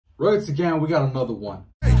Right again, we got another one.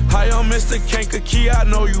 Hi, I'm Mr. Kankakee, I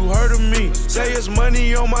know you heard of me. Say it's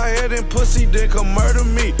money on my head and pussy, then come murder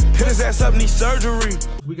me. Hit his ass up, need surgery.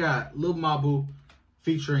 We got Lil Mabu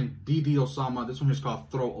featuring DD Osama. This one here is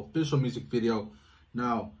called Throw, official music video.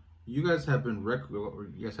 Now, you guys have been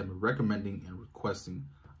recommending and requesting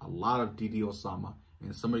a lot of DD Osama,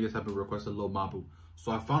 and some of you guys have been requesting Lil Mabu.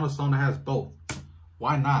 So I found a song that has both.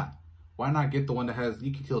 Why not? Why not get the one that has,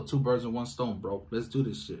 you can kill two birds with one stone, bro. Let's do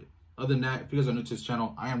this shit. Other than that, if you guys are new to this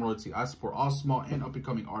channel, I am Royalty. I support all small and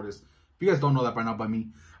up-and-coming artists. If you guys don't know that by now by me,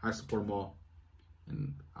 I support them all.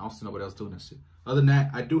 And I don't see nobody else doing that shit. Other than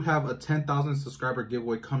that, I do have a 10,000 subscriber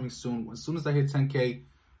giveaway coming soon. As soon as I hit 10K,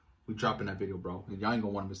 we dropping that video, bro. And y'all ain't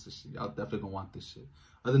gonna want to miss this shit. Y'all definitely gonna want this shit.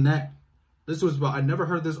 Other than that, this was about, I never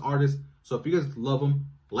heard this artist. So if you guys love him,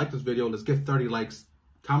 like this video, let's get 30 likes.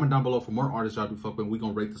 Comment down below for more artists y'all do fuck with. We're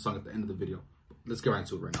gonna rate the song at the end of the video. Let's get right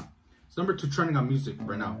into it right now. It's number 2 trending on music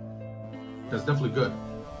right now. That's definitely good.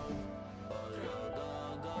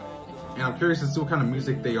 And I'm curious to see what kind of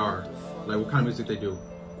music they are. Like what kind of music they do.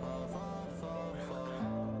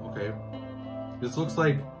 Okay. This looks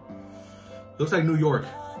like New York.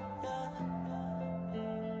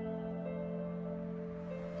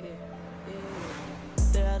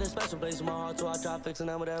 They had a special place in my heart, so I tried fixing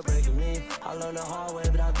them without breaking me. I learned the hard way,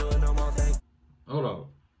 but I do it no more thing. Hold up.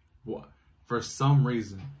 What? For some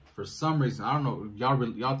reason, I don't know.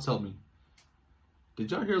 Y'all tell me. Did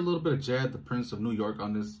y'all hear a little bit of Jad, the Prince of New York,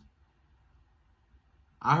 on this?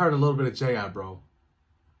 I heard a little bit of Jad, bro.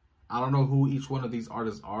 I don't know who each one of these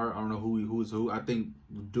artists are. I don't know who is who. I think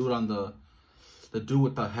the dude on the dude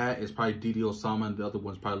with the hat is probably DD Osama, and the other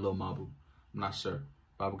one's probably Lil Mabu. I'm not sure.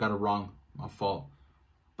 If I got it wrong, my fault.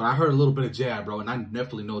 But I heard a little bit of Jad, bro, and I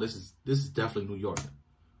definitely know this is definitely New York.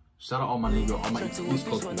 Shout out all my New York, all my East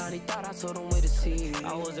Coast people.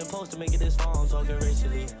 I wasn't supposed to make it this far, I'm talking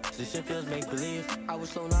racially. This shit feels make believe. I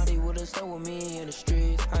was so naughty, would've stayed with me in the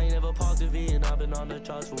streets. I ain't never parked a V and I've been on the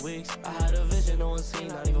charts for weeks. I had a vision, no one seen,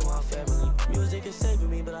 not even my family. Music is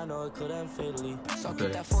saving me, but I know it could end fatally. So I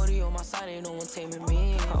keep that 40 on my side, ain't no one taming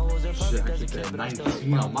me. I wasn't perfect as a kid, but I still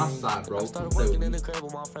 19 on my side, bro. I started working in the crib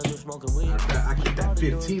with my friends were smoking weed. I keep that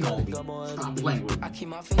 15 on me. Stop playing with me. I keep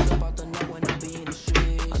my face up out the net when I be in the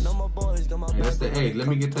streets. I know my boys got my Hey, that's the, hey, let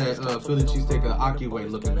me get that Philly cheesesteak Aki way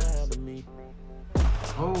looking at.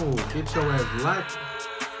 Oh, get your ass black.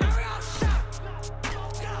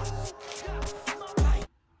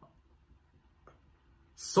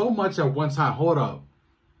 So much at one time. Hold up.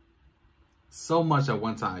 So much at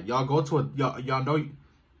one time. Y'all go to y'all know.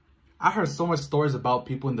 I heard so much stories about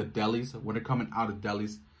people in the delis when they're coming out of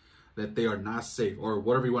delis that they are not safe, or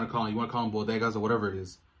whatever you want to call them. You want to call them bodegas or whatever it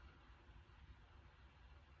is.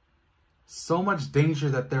 So much danger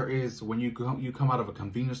that there is when you come out of a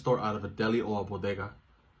convenience store, out of a deli or a bodega.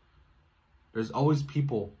 There's always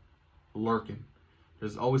people lurking.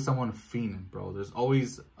 There's always someone fiending, bro. There's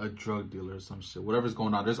always a drug dealer or some shit. Whatever's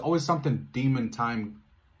going on. There's always something demon time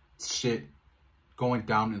shit going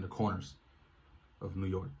down in the corners of New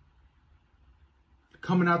York.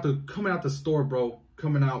 Coming out the store, bro.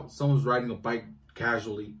 Coming out, someone's riding a bike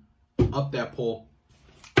casually up that pole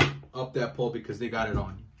because they got it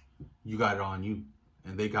on you. You got it on you,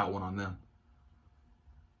 and they got one on them.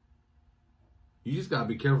 You just gotta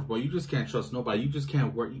be careful, bro. You just can't trust nobody. You just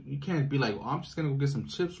can't work. You can't be like, oh, I'm just gonna go get some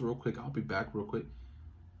chips real quick. I'll be back real quick.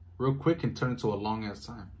 Real quick can turn into a long ass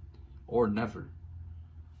time, or never.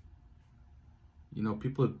 You know,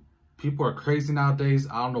 people are crazy nowadays.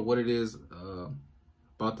 I don't know what it is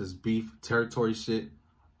about this beef territory shit.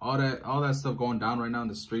 All that stuff going down right now in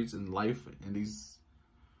the streets and life and these.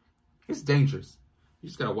 It's dangerous. You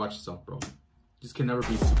just gotta watch yourself, bro. You just can never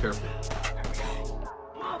be too careful.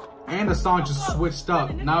 And the song just switched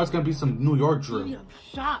up. Now it's gonna be some New York drill. I'm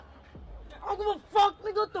shot. I don't give a fuck,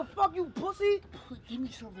 nigga. What the fuck, you pussy? Give me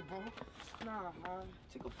something, bro. Nah, man.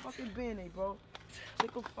 Take a fucking Band-Aid, bro.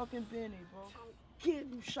 Take a fucking Band-Aid, bro. Get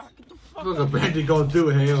you shot. Get the fuck What's a Band-Aid gonna do?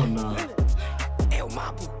 Hell no. Hey,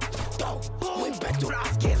 Mabu, we back to the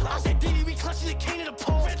off, get lost. That DD, we clutching the king of the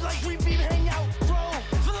pole. Red light, we beam, hang out, bro.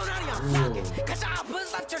 Cause I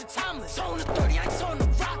was left to the timeless. Tone the 30, I tone the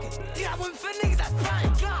rocket. Did I win for niggas? That's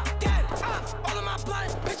fine. God, dead. All of my blood.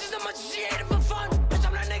 Bitches, how much she hated for fun. Bitch,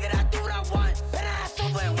 I'm that nigga that do what I want. Bet I ass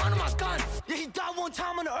over and one of my gun. Yeah, he died one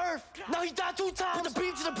time on the earth. Now he died 2 times. Put the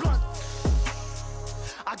beam to the blunt.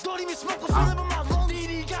 I don't even smoke a feeling, but my lung.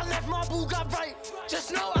 DD got left, my boo got right.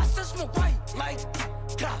 Just know I still smoke right. Like,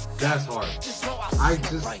 That's hard.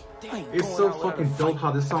 It's so fucking dope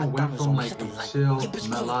how this song went from like a chill,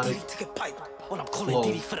 melodic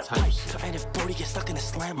flow type shit.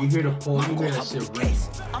 You hear the pole, you hear that shit ring.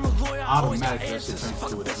 Automatically that shit turns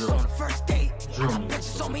to a drill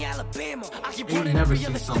music. Ain't never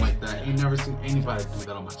seen something like that. Ain't never seen anybody do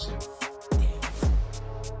that on my channel.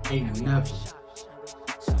 Ain't never.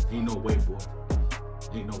 Ain't no way, boy.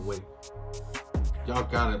 Ain't no way. Y'all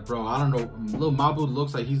got it, bro. I don't know. Lil Mabu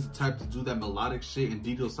looks like he's the type to do that melodic shit, and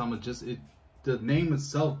DD Osama just the name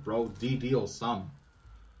itself, bro. DD Osama.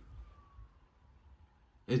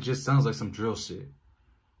 It just sounds like some drill shit,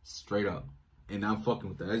 straight up. And I'm fucking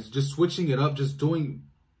with that. It's just switching it up, just doing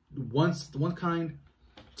one kind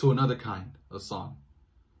to another kind of song.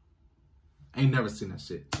 Ain't never seen that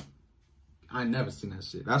shit. I ain't never seen that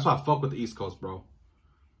shit. That's why I fuck with the East Coast, bro.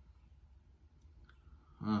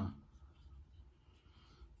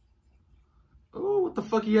 Oh, what the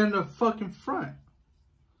fuck he had in the fucking front?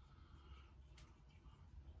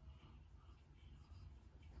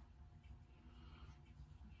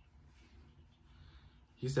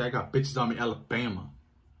 He said, I got bitches on me, Alabama.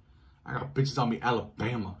 I got bitches on me,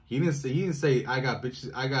 Alabama. He didn't say I got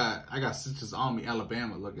bitches, I got sisters on me,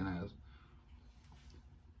 Alabama, looking ass.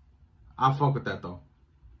 I fuck with that though.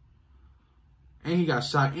 And he got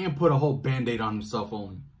shot and put a whole band-aid on himself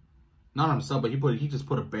only. Not on himself, but he just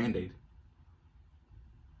put a band-aid.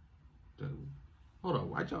 Hold on,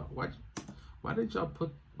 why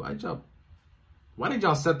did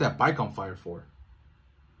y'all set that bike on fire for?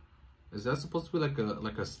 Is that supposed to be like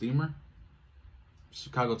a steamer?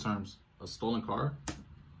 Chicago terms, a stolen car?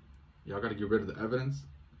 Y'all gotta get rid of the evidence?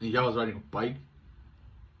 And y'all was riding a bike?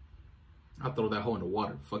 I'll throw that hole in the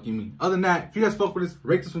water. Fuck you mean? Other than that, if you guys fuck with this,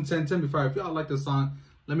 rate this from 10 to 10 before. If y'all like this song,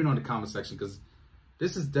 let me know in the comment section, because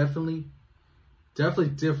this is definitely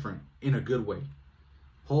different in a good way.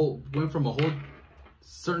 Went from a whole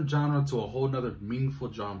certain genre to a whole nother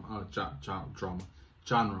meaningful genre.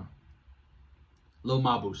 Lil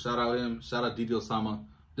Mabu, shout out him, shout out DD Osama.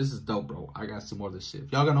 This is dope, bro. I gotta see more of this shit.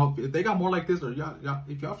 If y'all gonna, if they got more like this, or if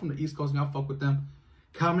y'all from the East Coast and y'all fuck with them,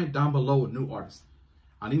 comment down below with new artists.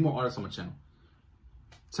 I need more artists on my channel.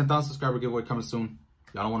 10,000 subscriber giveaway coming soon.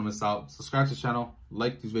 Y'all don't want to miss out. Subscribe to the channel,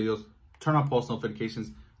 like these videos, turn on post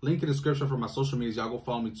notifications. Link in the description for my social medias. Y'all go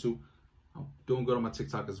follow me too. I'm doing good on my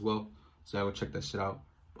TikTok as well, so y'all go check that shit out.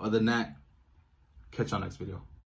 Other than that, catch y'all next video.